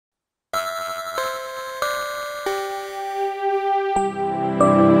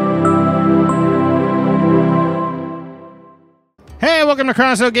welcome to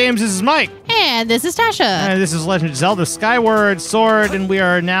Chronosode Games. This is Mike. And this is Tasha. And this is Legend of Zelda Skyward Sword, and we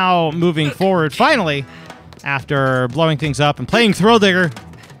are now moving forward, finally, after blowing things up and playing Thrill Digger.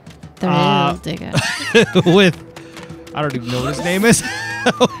 Thrill Digger. With, I don't even know what his name is.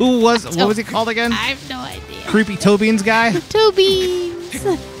 What was he called again? I have no idea. Creepy Toe Beans guy? Toe Beans.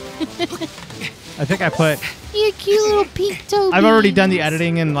 I think I put... You cute little pink toe beans. I've already done the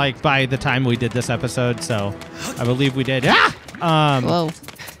editing, and like by the time we did this episode, so I believe we did. Whoa.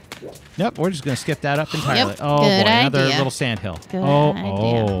 Yep, we're just gonna skip that up entirely. Yep, oh good boy, another idea. little sandhill. Good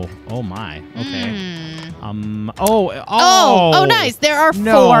Oh my. Okay. Oh, nice. There are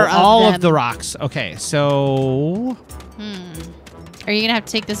four of all them. of the rocks. Okay, so. Are you gonna have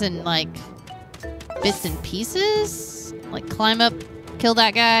to take this in like bits and pieces? Like climb up, kill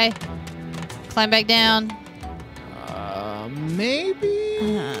that guy, climb back down. Maybe.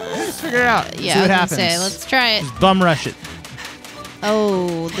 Let's figure it out. Yeah, See what I was happens. gonna say, let's try it. Just bum rush it.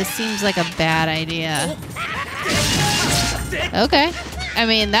 Oh, this seems like a bad idea. Okay. I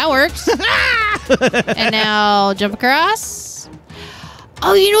mean, that works. And now jump across.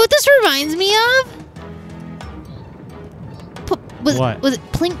 Oh, you know what this reminds me of? What? Was it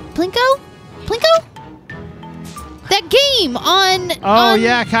Plinko? Plinko? That game on... Oh,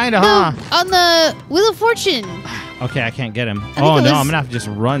 yeah, kind of, huh? On the Wheel of Fortune. Okay, I can't get him. think Oh, it no, was- I'm going to have to just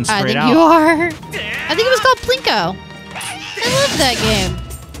run straight I think out. you are. I think it was called Plinko. I love that game.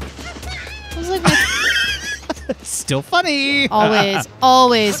 It was like my... Still funny.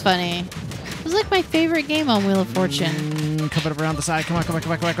 always funny. It was like my favorite game on Wheel of Fortune. Coming up around the side. Come on.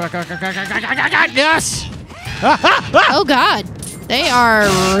 Yes. Oh, God. They are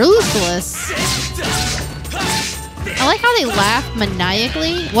ruthless. I like how they laugh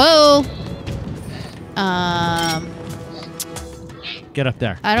maniacally. Whoa. Get up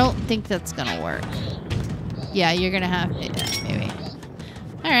there. I don't think that's going to work. Yeah, you're going to have to. Yeah, maybe.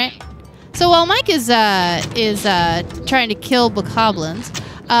 All right. So while Mike is trying to kill bokoblins,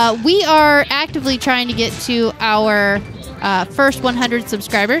 we are actively trying to get to our first 100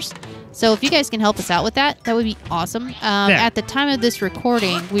 subscribers. So if you guys can help us out with that, that would be awesome. At the time of this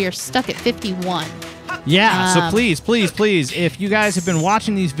recording, we are stuck at 51. Yeah, so please, if you guys have been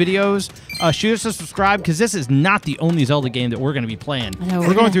watching these videos, shoot us a subscribe, because this is not the only Zelda game that we're going to be playing.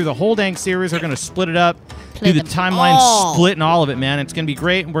 We're going through the whole dang series. We're going to split it up, do the timeline split and all of it, man. It's going to be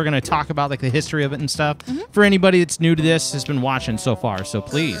great, and we're going to talk about like the history of it and stuff. For anybody that's new to this, has been watching so far, so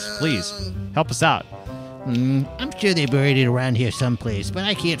please, help us out. I'm sure they buried it around here someplace, but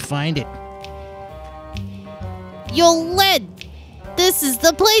I can't find it. Yo, Led, this is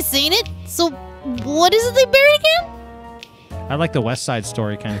the place, ain't it? So what is it they buried again? I like the West Side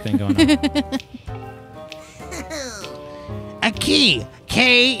Story kind of thing going on. A key.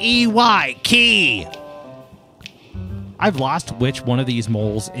 K-E-Y. Key. I've lost which one of these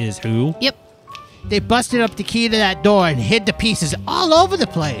moles is who. Yep. They busted up the key to that door and hid the pieces all over the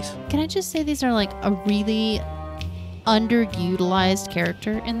place. Can I just say these are like a really underutilized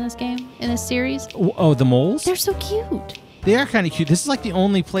character in this game, in this series? Oh, the moles? They're so cute. They are kind of cute. This is like the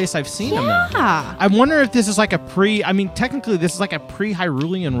only place I've seen them in. Yeah. I wonder if this is like technically this is like a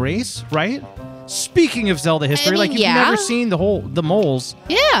pre-Hyrulean race, right? Speaking of Zelda history, like you've never seen the moles.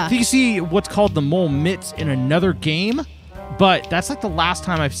 Yeah. You can see what's called the mole mitts in another game, but that's like the last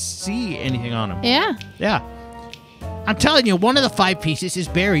time I've seen anything on them. Yeah. Yeah. I'm telling you, one of the 5 pieces is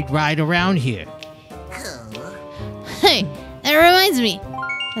buried right around here. Hey, that reminds me.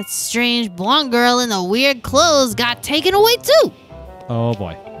 That strange blonde girl in the weird clothes got taken away too. Oh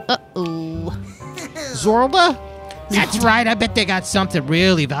boy. Uh-oh. Zelda? That's right. I bet they got something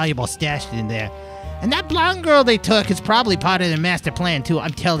really valuable stashed in there. And that blonde girl they took is probably part of their master plan too.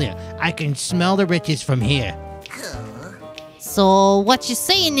 I'm telling you, I can smell the riches from here. So what you're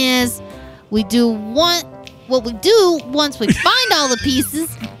saying is what we do once we find all the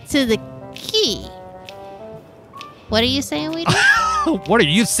pieces to the key. What are you saying we do? What are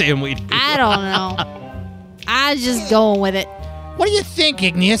you saying we do? I don't know. I'm just going with it. What do you think,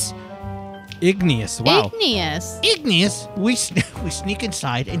 Igneous? Igneous, wow. Igneous, we sneak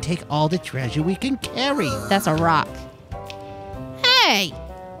inside and take all the treasure we can carry. That's a rock. Hey,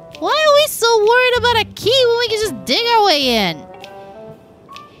 why are we so worried about a key when we can just dig our way in?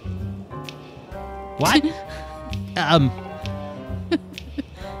 What?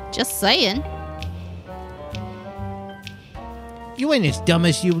 Just saying. You ain't as dumb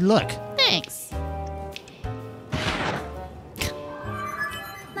as you look. Thanks.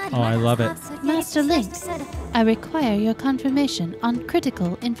 Oh, I love it. Master Link, I require your confirmation on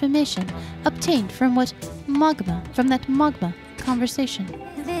critical information obtained from that magma conversation.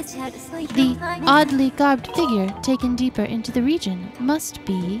 The oddly garbed figure taken deeper into the region must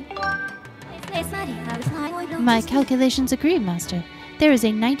be... My calculations agree, Master. There is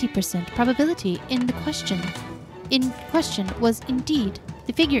a 90% probability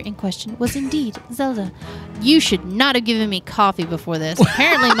the figure in question was indeed Zelda. You should not have given me coffee before this.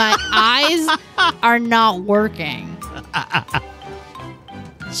 Apparently my eyes are not working.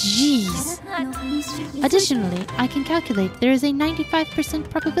 Jeez. Additionally, I can calculate there is a 95%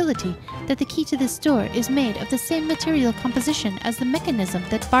 probability that the key to this door is made of the same material composition as the mechanism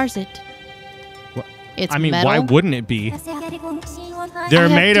that bars it. It's metal. Why wouldn't it be? They're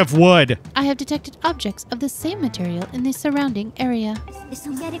made of wood. I have detected objects of the same material in the surrounding area.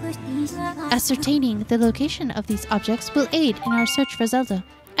 Ascertaining the location of these objects will aid in our search for Zelda.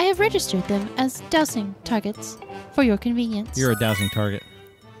 I have registered them as dowsing targets for your convenience. You're a dowsing target.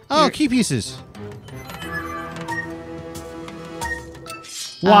 Oh, key pieces.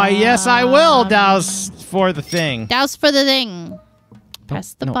 Why, yes, I will douse for the thing. Douse for the thing.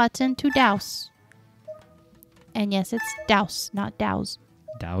 Press the button to douse. And yes, it's douse, not douse.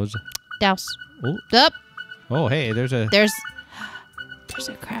 Douse. Douse. Oh. Up. Oh, hey, there's a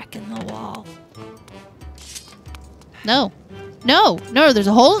crack in the wall. No, there's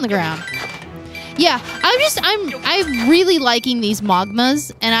a hole in the ground. Yeah, I'm really liking these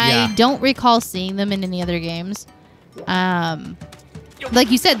magmas, and I don't recall seeing them in any other games. Like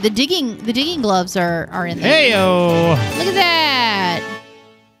you said, the digging gloves are in there. Heyo! Look at that.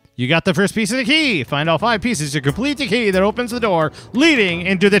 You got the first piece of the key. Find all 5 pieces to complete the key that opens the door leading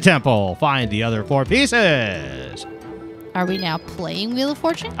into the temple. Find the other 4 pieces. Are we now playing Wheel of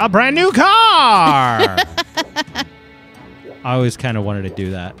Fortune? A brand new car! I always kind of wanted to do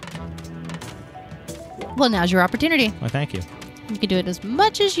that. Well, now's your opportunity. Well, thank you. You can do it as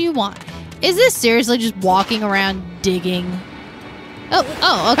much as you want. Is this seriously just walking around digging?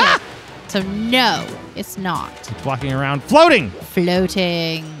 Oh, okay. So no, it's not. It's walking around floating.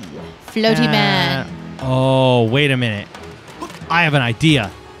 Floating. Floaty man. Oh, wait a minute. I have an idea.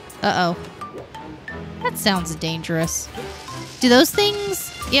 Uh-oh. That sounds dangerous. Do those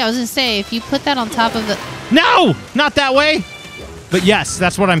things... Yeah, I was going to say, if you put that on top of the... No! Not that way! But yes,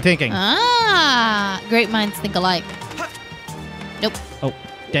 that's what I'm thinking. Ah! Great minds think alike. Nope. Oh,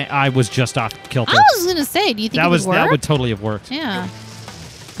 dang, I was just off kilter. I was going to say, do you think it would work? That would totally have worked. Yeah.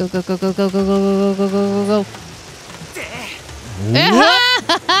 Go, go, go, go, go, go, go, go, go, go, go, go.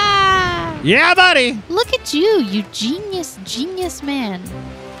 Yeah, buddy! Look at you, you genius man.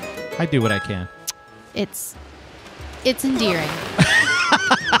 I do what I can. It's endearing.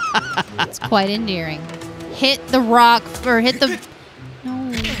 It's quite endearing. Hit the rock, or hit the...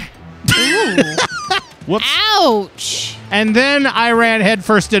 No. Ooh. Whoops. Ouch! And then I ran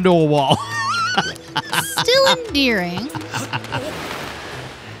headfirst into a wall. Still endearing.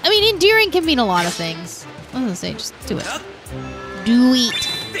 I mean, endearing can mean a lot of things. I was gonna say, just do it. Do it.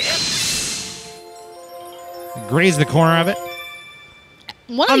 Graze the corner of it.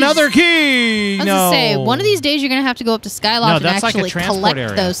 Another key! I was gonna say, one of these days you're gonna have to go up to Skyloft and actually like collect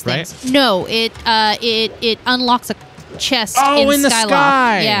area, those right? things. No, it unlocks a chest in the Skyloft.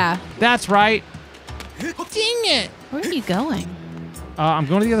 sky! Yeah. That's right. Dang it! Where are you going? I'm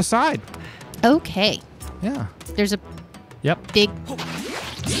going to the other side. Okay. Yeah. There's a Yep. big...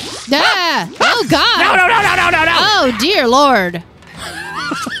 Ah! Oh, God! No! Oh, dear Lord.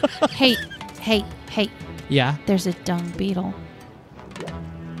 Hey. Yeah? There's a dung beetle.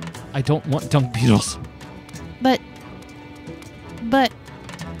 I don't want dung beetles. But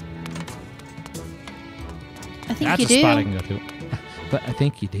I think That's you a do. spot I can go to. But I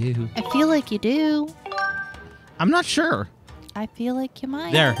think you do. I feel like you do. I'm not sure. I feel like you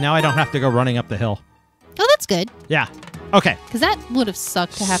might. There. Now I don't have to go running up the hill. Oh, that's good. Yeah. Okay. Because that would have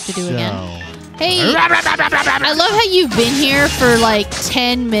sucked to have to do again. So... Hey, I love how you've been here for like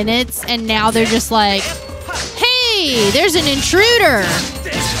 10 minutes and now they're just like, hey, there's an intruder.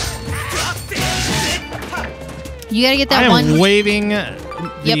 You gotta get that one. I am waving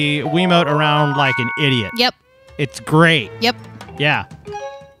the Wiimote around like an idiot. Yep. It's great. Yep. Yeah.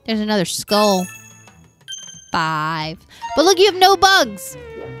 There's another skull. 5. But look, you have no bugs.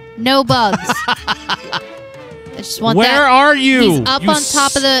 No bugs. I just want Where that. are you? He's up on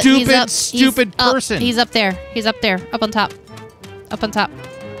top of the... Stupid person. He's up there. He's up there. Up on top. Up on top.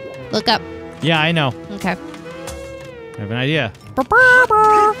 Look up. Yeah, I know. Okay. I have an idea.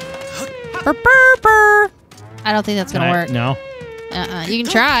 I don't think that's going to work. No. You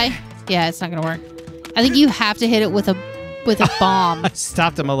can try. Yeah, it's not going to work. I think you have to hit it with a bomb. I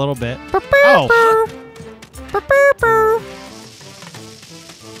stopped him a little bit. Oh.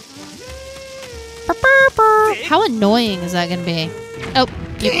 How annoying is that going to be? Oh,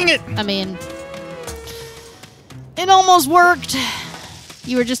 Dang it! I mean, it almost worked.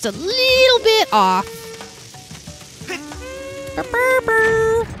 You were just a little bit off. Burr, burr,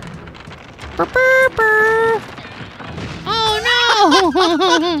 burr. Burr, burr, burr. Oh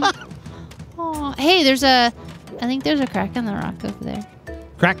no! Oh, hey, I think there's a crack in the rock over there.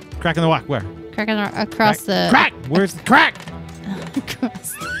 Crack in the rock. Where? Crack in the rock across the. Crack. Where's the crack?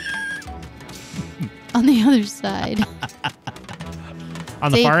 Across. On the other side.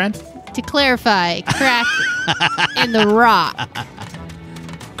 On the far end. To clarify, crack in the rock.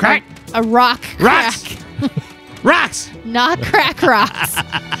 Crack. A rock. Rocks. Crack. Rocks. Not crack rocks.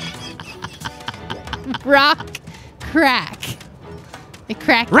 Rock. Crack. A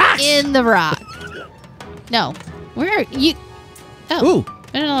crack Rocks. in the rock. No. Where are you? Oh. Ooh.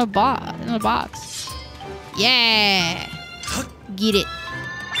 In another box. Yeah. Get it.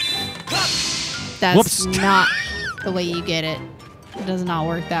 That's Whoops. not the way you get it. It does not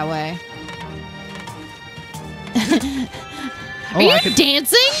work that way. Are you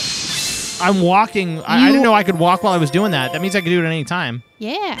dancing? I'm walking. I didn't know I could walk while I was doing that. That means I could do it at any time.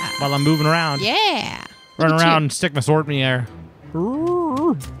 Yeah. While I'm moving around. Yeah. Run around and stick my sword in the air.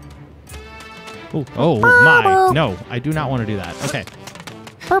 Ooh. Oh my. No, I do not want to do that. Okay.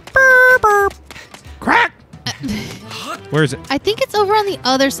 Crack! Where is it? I think it's over on the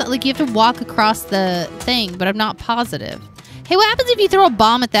other side. Like, you have to walk across the thing, but I'm not positive. Hey, what happens if you throw a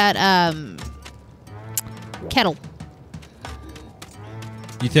bomb at that kettle?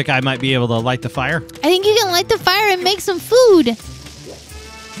 You think I might be able to light the fire? I think you can light the fire and make some food.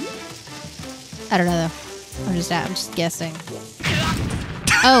 I don't know, though. I'm just guessing.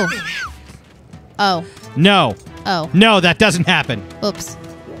 Oh. Oh. No. Oh. No, that doesn't happen. Oops.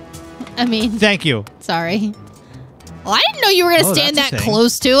 I mean... Thank you. Sorry. Well, I didn't know you were going to stand that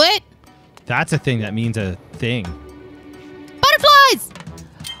close to it. That's a thing that means a thing. Butterflies!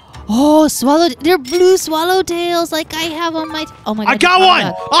 Oh, they're blue swallowtails like I have on my... Oh my God. I got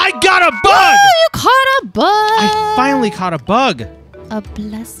one! I got a bug! Oh, you caught a bug! I finally caught a bug. A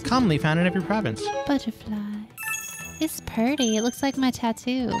blessed Commonly found in every province. butterfly. It's pretty. It looks like my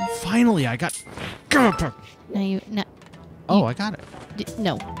tattoo. Finally, I got... No. Oh, I got it.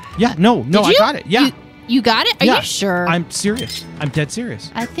 No. Yeah, no, I got it. Yeah. You got it? Are you sure? I'm serious. I'm dead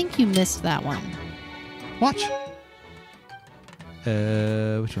serious. I think you missed that one. Watch.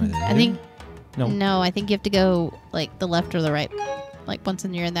 Which one is it? I think... No. No, I think you have to go, like, the left or the right. Like, once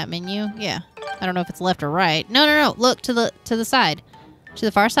you're in that menu. Yeah. I don't know if it's left or right. No. Look, to the side. To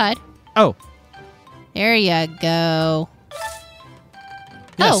the far side. Oh. There you go.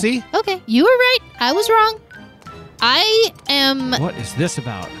 Yeah, see? Okay. You were right. I was wrong. I am... What is this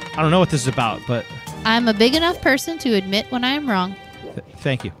about? I don't know what this is about, but... I'm a big enough person to admit when I am wrong.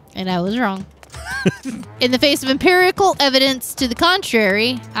 Thank you. And I was wrong. In the face of empirical evidence to the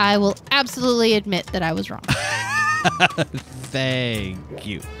contrary, I will absolutely admit that I was wrong. Thank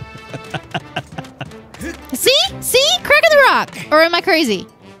you. See? Crack in the rock. Or am I crazy?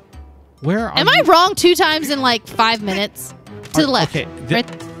 Where are Am I wrong 2 times in like 5 minutes? To the left. Okay.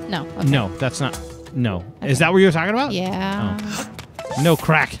 Right? No. Okay. No, that's not... No. Okay. Is that what you were talking about? Yeah. Oh. No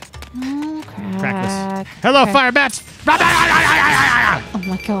crack. Oh, crack. Crackless. Hello, fire bats! Oh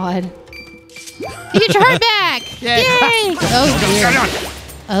my God. You get your heart back! Yay. Yay! Oh dear.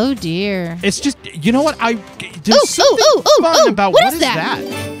 Oh dear. It's just, you know what? There's something fun about what is that?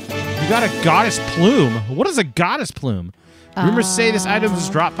 You got a goddess plume. What is a goddess plume? Rumors say this item was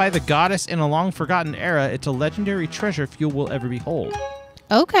dropped by the goddess in a long-forgotten era. It's a legendary treasure few will ever behold.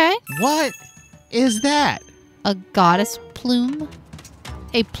 Okay. What is that? A goddess plume?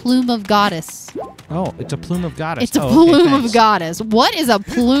 A plume of goddess. Oh, it's a plume of goddess. It's a plume of goddess. What is a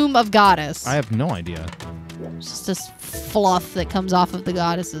plume of goddess? I have no idea. It's just this fluff that comes off of the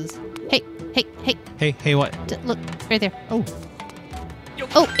goddesses. Hey. Hey, what? Look, right there. Oh.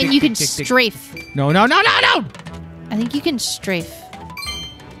 Oh, and you can strafe. No. I think you can strafe.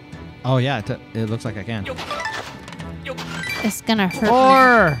 Oh, yeah, it looks like I can. It's gonna hurt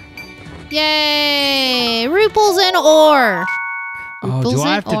Ore! me. Yay! Ruples and ore. Oh, do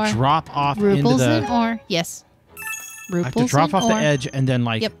I have to drop off into Ruples the... and ore. Yes. Ruples I have to drop off the edge and then,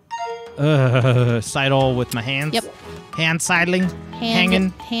 like, sidle with my hands? Yep. Hand sidling? Hanging?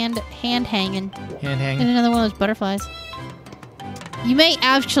 Hand hanging. Hand hanging. And another one of those butterflies. You may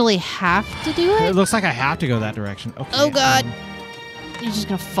actually have to do it. It looks like I have to go that direction. Okay. Oh, God. You're just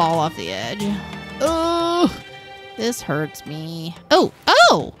going to fall off the edge. Oh, this hurts me. Oh.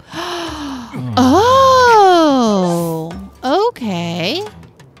 Oh, okay.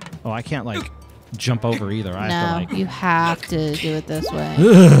 Oh, I can't, like, jump over either. I have to, like... you have to do it this way.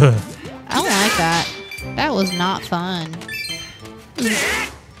 I don't like that. That was not fun.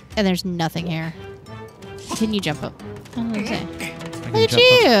 And there's nothing here. Can you jump up? Oh, okay. Look at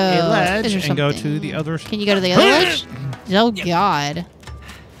you. A ledge Is there and go something? to the other. Can you go to the other ledge? Oh, God.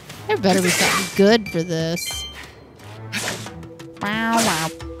 There better be something good for this. Wow, wow.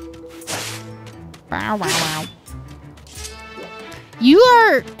 Wow, wow, wow. You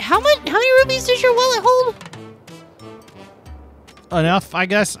are... How many rupees does your wallet hold? Enough, I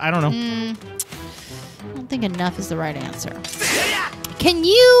guess. I don't know. I don't think enough is the right answer. Can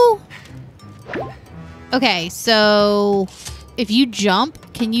you... Okay, so... If you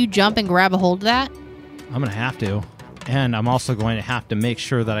jump, can you jump and grab a hold of that? I'm going to have to. And I'm also going to have to make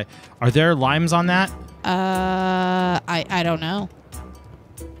sure that I... Are there limes on that? I don't know.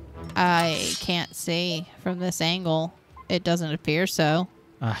 I can't see from this angle. It doesn't appear so.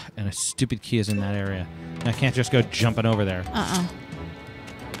 And a stupid key is in that area. And I can't just go jumping over there.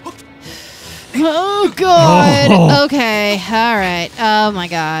 Oh, God. Oh. Okay. All right. Oh, my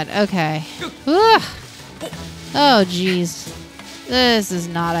God. Okay. Ugh. Oh, jeez. This is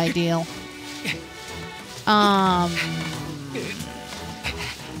not ideal.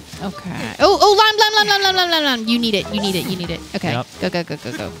 Okay. Oh, lime. You need it. Okay. Yep.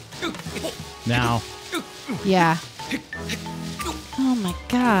 Go. Now. Yeah. Oh, my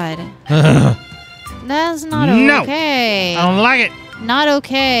God. That's not No. okay. I don't like it. Not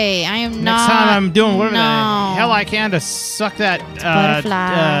okay. I am not. Next time I'm doing whatever no. the hell I can to suck that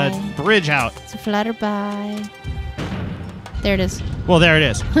bridge out. It's a flutterby. There it is. Well, there it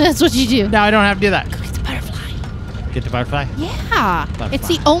is. That's what you do. Now I don't have to do that. Go get the butterfly. Get the butterfly? Yeah. Butterfly. It's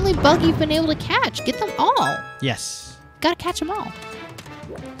the only bug you've been able to catch. Get them all. Yes. Gotta catch them all.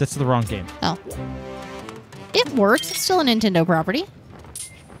 That's the wrong game. Oh. It works. It's still a Nintendo property.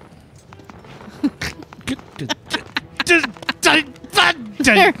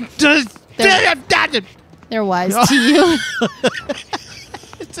 They're wise to you.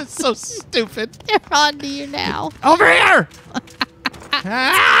 It's just so stupid. They're on to you now. Over here!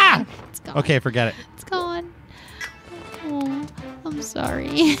 Ah! It's gone. Okay, forget it. It's gone. Oh, I'm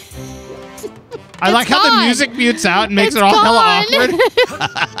sorry. I like how the music mutes out and makes it all hella awkward.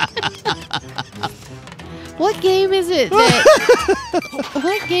 What game is it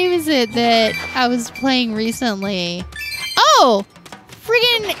that I was playing recently? Oh,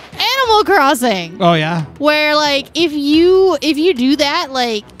 friggin' Animal Crossing. Oh yeah. Where like if you do that,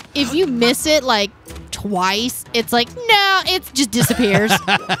 like if you miss it like twice, it's like no, it just disappears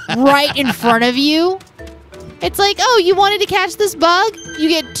right in front of you. It's like, oh, you wanted to catch this bug? You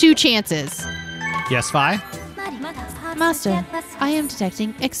get 2 chances. Yes, Fi? Master, I am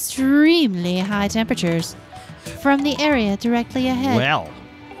detecting extremely high temperatures from the area directly ahead. Well.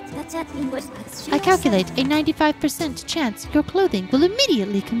 I calculate a 95% chance your clothing will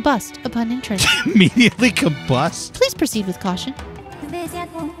immediately combust upon entrance. Immediately combust? Please proceed with caution.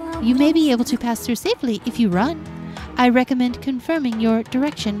 You may be able to pass through safely if you run. I recommend confirming your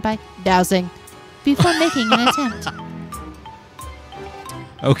direction by dousing before making an attempt.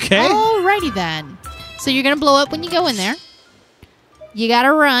 Okay. Alrighty then. So you're going to blow up when you go in there. You got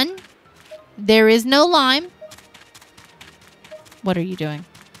to run. There is no lime. What are you doing?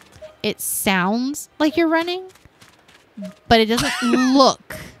 It sounds like you're running, but it doesn't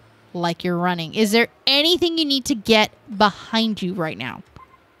look like you're running. Is there anything you need to get behind you right now?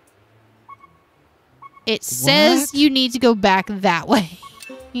 It says you need to go back that way.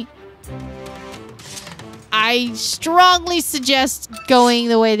 I strongly suggest going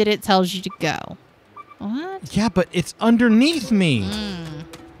the way that it tells you to go. What? Yeah, but it's underneath me.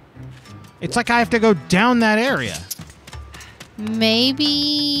 It's like I have to go down that area.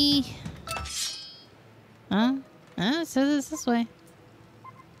 Maybe. Huh? It says it's this way.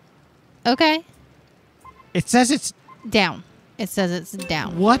 Okay. It says it's Down. It says it's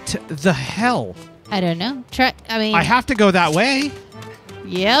down. what the hell? I don't know. I have to go that way.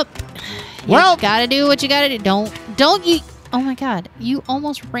 Yep. Well, you gotta do what you gotta do. Don't you. Oh my God. You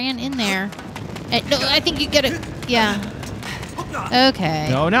almost ran in there. No, I think you gotta. Yeah. Okay.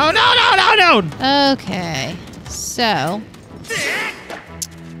 No. Okay. So.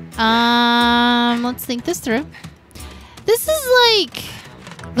 Let's think this through. This is like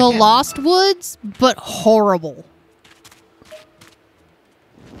the Lost Woods, but horrible.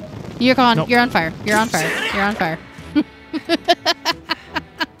 You're gone. Nope. You're on fire. You're on fire. You're on fire.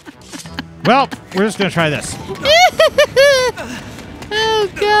 Well, we're just gonna try this. Oh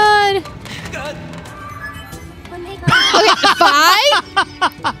God. Okay,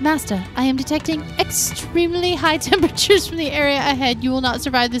 5? Master, I am detecting extremely high temperatures from the area ahead. You will not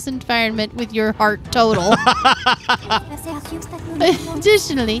survive this environment with your heart total.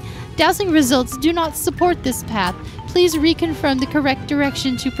 Additionally, dousing results do not support this path. Please reconfirm the correct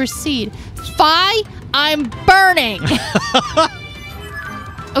direction to proceed. Fi, I'm burning.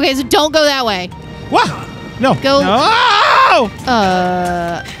 Okay, so don't go that way. What? No. Go. No.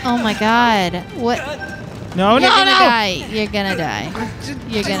 Oh my God. What? No, You're no, gonna no. die. You're gonna die.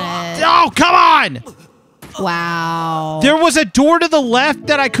 You're gonna. Oh, come on. Wow. There was a door to the left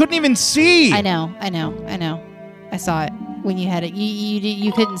that I couldn't even see. I know. I saw it when you had it.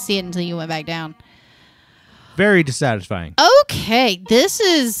 You couldn't see it until you went back down. Very dissatisfying. Okay, this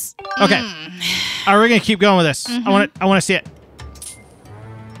is. Okay. Are we gonna keep going with this? I want to see it.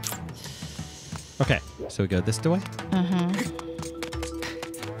 Okay, so we go this way.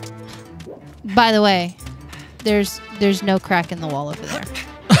 By the way, there's no crack in the wall over there.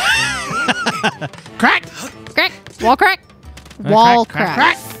 Crack. Crack. Wall crack. Wall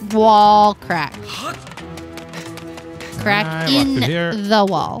crack. Wall crack. Crack in the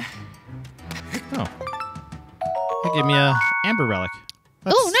wall. Oh. They gave me a amber relic.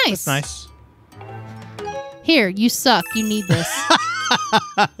 Oh, nice. That's nice. Here, you suck. You need this.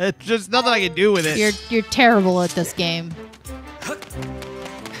 It's just nothing I can do with it. You're terrible at this game.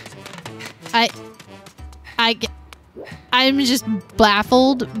 I'm just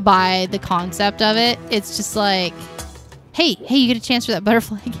baffled by the concept of it. It's just like, hey, you get a chance for that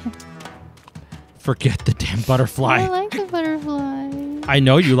butterfly again. Forget the damn butterfly. I like the butterfly. I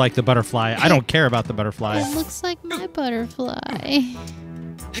know you like the butterfly. I don't care about the butterfly. It looks like my butterfly.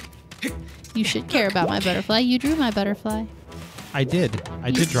 You should care about my butterfly. You drew my butterfly. I did.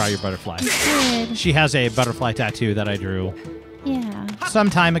 I did draw your butterfly. You did. She has a butterfly tattoo that I drew. Yeah. Some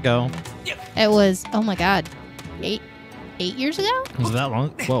time ago. It was, oh my God, 8 years ago? Was it that long?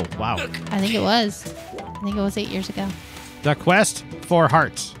 Whoa, wow. I think it was. I think it was 8 years ago. The quest for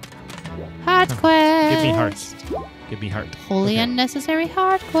hearts. Heart quest. Give me hearts. Give me heart. Wholly unnecessary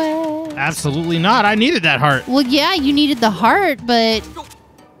heart quest. Absolutely not. I needed that heart. Well, yeah, you needed the heart, but...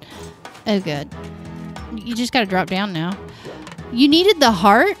 Oh, good. You just gotta drop down now. You needed the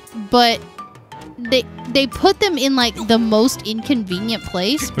heart, but they put them in, like, the most inconvenient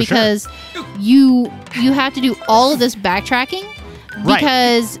place For because you have to do all of this backtracking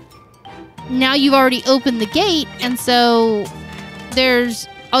because now you've already opened the gate, and so there's...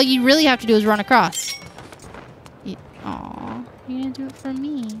 All you really have to do is run across. Aw, you didn't do it for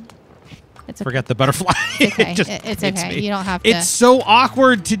me. It's okay. Forget the butterfly. It's okay. It It's okay. You don't have to. It's so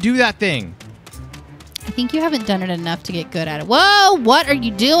awkward to do that thing. I think you haven't done it enough to get good at it. Whoa! What are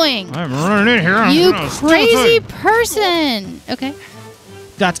you doing? I'm running in here. You crazy person! Okay.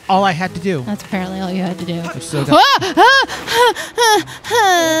 That's all I had to do. That's apparently all you had to do. So Where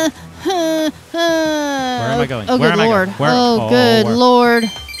am I going? Oh, Where good am I lord. going? Where? Oh, good where? lord.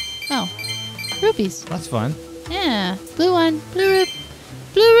 Oh. Rupees. That's fun. Yeah. Blue one. Blue root.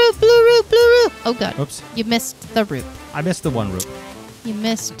 Blue root, blue root, blue root. Oh, God. Oops. You missed the root. I missed the one root. You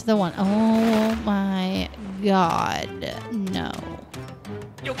missed the one. Oh, my God. No.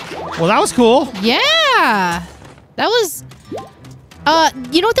 Well, that was cool. Yeah. That was...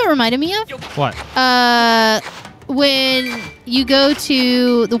 you know what that reminded me of? What? When you go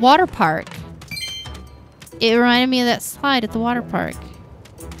to the water park. It reminded me of that slide at the water park.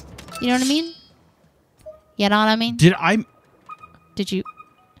 You know what I mean? You know what I mean? Did I... Did you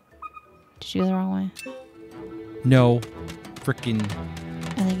go the wrong way? No. Freaking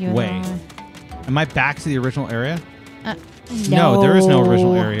I think you went the wrong way. Am I back to the original area? No. No, there is no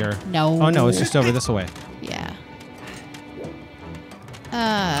original area. No. Oh, no, it's just over this way. Yeah.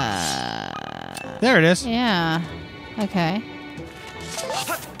 There it is. Yeah. Okay.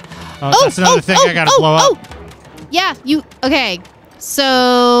 Oh, that's another thing I gotta blow up. Yeah, you... Okay.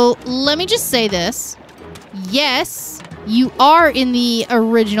 So, let me just say this. Yes, you are in the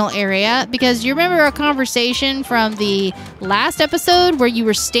original area because you remember our conversation from the last episode where you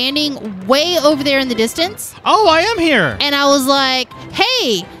were standing way over there in the distance? Oh, I am here. And I was like,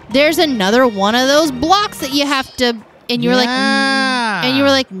 hey, there's another one of those blocks that you have to... And you were like, and you were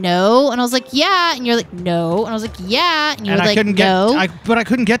like, no. And I was like, yeah. And you're like, no. And I was like, yeah. And you were like, no. But I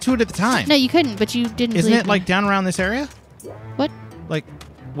couldn't get to it at the time. No, you couldn't, but you didn't. Isn't it like down around this area? What? Like,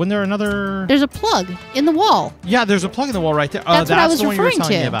 when there another... There's a plug in the wall. Yeah, there's a plug in the wall right there. That's what I was the one referring you were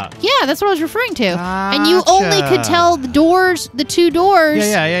telling to. me about. Yeah, that's what I was referring to. And you only could tell the doors, the two doors.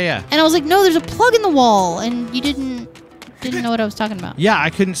 Yeah. And I was like, no, there's a plug in the wall. And you didn't know what I was talking about. Yeah, I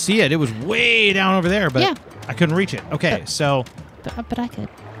couldn't see it. It was way down over there, but yeah. I couldn't reach it. Okay, so... But I could.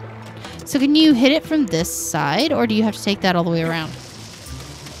 So can you hit it from this side, or do you have to take that all the way around?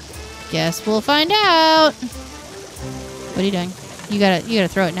 Guess we'll find out. What are you doing? You gotta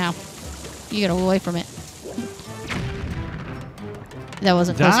throw it now. You gotta away from it. That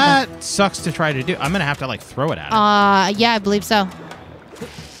wasn't close enough. That sucks to try to do. I'm gonna have to like throw it at him. Yeah, I believe so.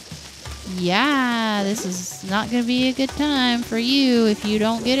 Yeah, this is not gonna be a good time for you if you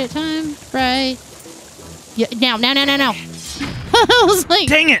don't get it timed right. Yeah, now. I was like,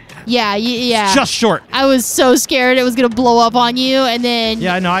 dang it! Yeah, yeah. Just short. I was so scared it was gonna blow up on you, and then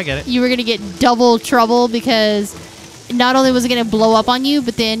Yeah, no, I get it. you were gonna get double trouble because not only was it gonna blow up on you,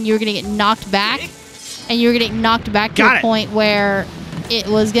 but then you were gonna get knocked back, and you were gonna get knocked back to a point where it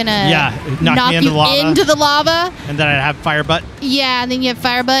was gonna knock you into the lava. And then I'd have fire butt. Yeah, and then you have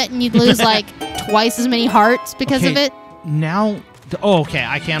fire butt, and you'd lose like twice as many hearts because of it. Now, okay,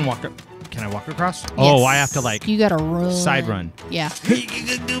 I can walk. Can I walk across? Yes. Oh, I have to like. You gotta run. Side run. Yeah.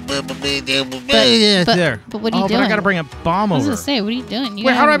 There. But what are you doing? But I gotta bring a bomb I was over. gonna say, what are you doing?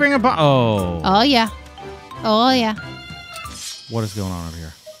 Wait, how do I bring a bomb? Oh. Oh yeah. Oh yeah. What is going on over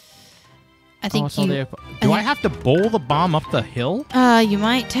here? I think do I have to bowl the bomb up the hill? You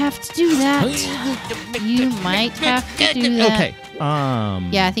might have to do that. You might have to do that. Okay.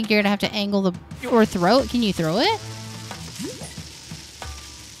 Yeah, I think you're gonna have to angle the or throw it. Can you throw it?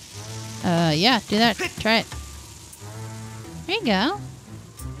 Yeah, do that. Try it. There you go.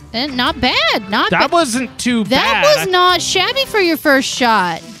 And not bad. That wasn't too bad. That was not shabby for your first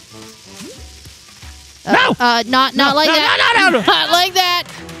shot. No. Not like that. No. Not like that.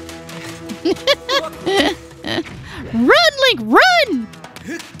 Run, Link, run!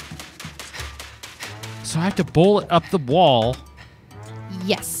 So I have to bowl it up the wall.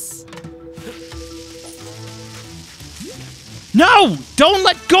 Yes. No! Don't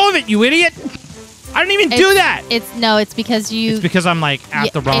let go of it, you idiot! I didn't even do that! It's because you... It's because I'm, like,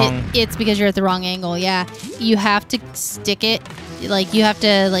 at the wrong... It's because you're at the wrong angle, yeah. You have to stick it. Like, you have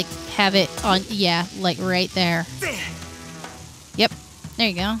to, like, have it on... Yeah, like, right there. Yep. There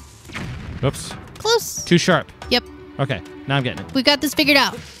you go. Oops. Close. Too sharp. Yep. Okay, now I'm getting it. We've got this figured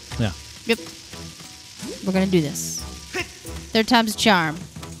out. Yeah. Yep. We're gonna do this. Third time's a charm.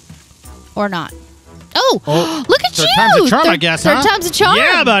 Or not. Oh! Look at third you! Time's a charm, I guess, Third time's a charm.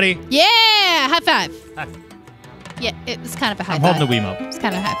 Yeah, buddy. Yeah! High five. Yeah, it was kind of a high five. I'm holding the Wiimote. It's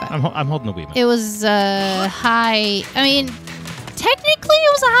kind of a high five. I'm holding the Wiimote. It was high... I mean, technically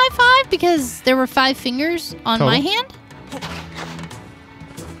it was a high five because there were 5 fingers on my hand.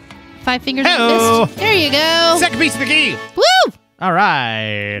 5 fingers on the fist. There you go. Second piece of the key. Woo! All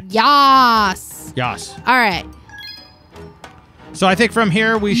right. Yas. Yas. All right. So I think from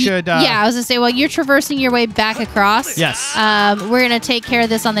here we should... yeah, I was going to say, while you're traversing your way back across... Yes. We're going to take care of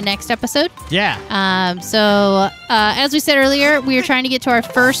this on the next episode. Yeah. So, as we said earlier, we are trying to get to our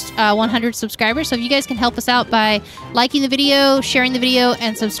first 100 subscribers. So if you guys can help us out by liking the video, sharing the video,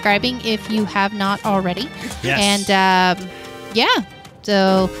 and subscribing if you have not already. Yes. And, yeah.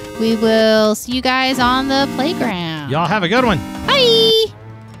 So we will see you guys on the playground. Y'all have a good one. Bye.